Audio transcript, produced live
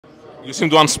You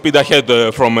seem to one speed ahead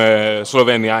from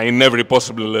Slovenia in every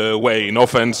possible way, in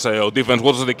offense or defense.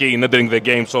 What was the key in entering the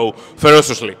game so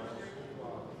ferociously?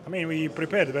 I mean, we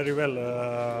prepared very well.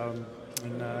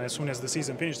 And as soon as the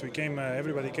season finished,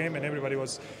 everybody came, and everybody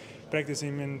was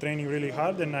practicing and training really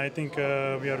hard. And I think we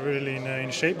are really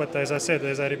in shape. But as I said,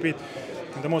 as I repeat,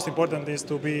 the most important is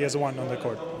to be as one on the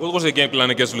court. What was the game plan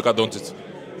against Doncic?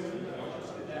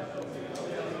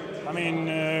 I mean,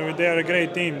 they are a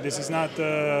great team. This is not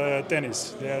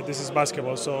tennis. This is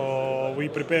basketball. So we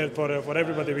prepared for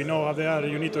everybody. We know how they are.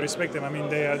 You need to respect them. I mean,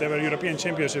 they were European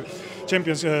champions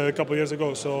a couple of years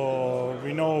ago. So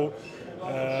we know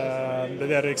that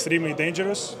they are extremely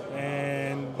dangerous.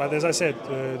 But as I said,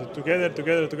 together,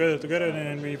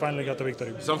 and we finally got the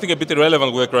victory. Something a bit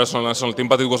irrelevant with the Croatian national team,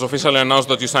 but it was officially announced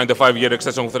that you signed a 5-year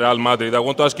extension with Real Madrid. I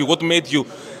want to ask you, what made you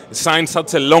sign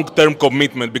such a long-term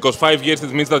commitment? Because 5 years,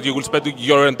 it means that you will spend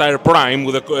your entire prime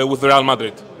with Real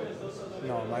Madrid.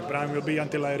 No, my prime will be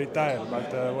until I retire.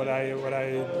 But what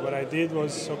I did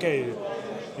was okay.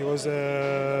 It was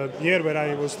a year where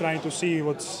I was trying to see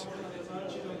what's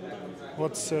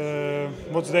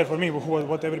there for me,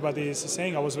 what everybody is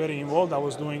saying. I was very involved. I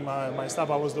was doing my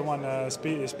stuff. I was the one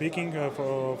speaking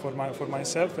for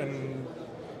myself and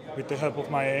with the help of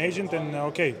my agent. And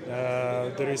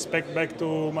the respect back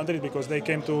to Madrid, because they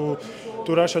came to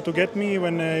Russia to get me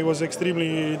when it was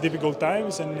extremely difficult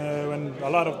times and when a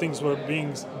lot of things were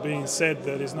being said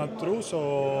that is not true.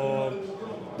 So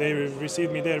they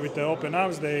received me there with the open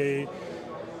arms.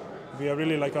 We are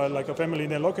really like a family in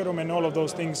the locker room, and all of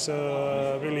those things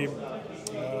really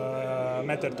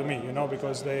matter to me,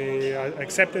 because they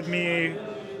accepted me,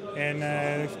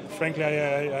 and frankly,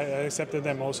 I accepted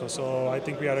them also. So I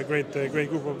think we are a great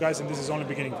group of guys, and this is only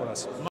beginning for us.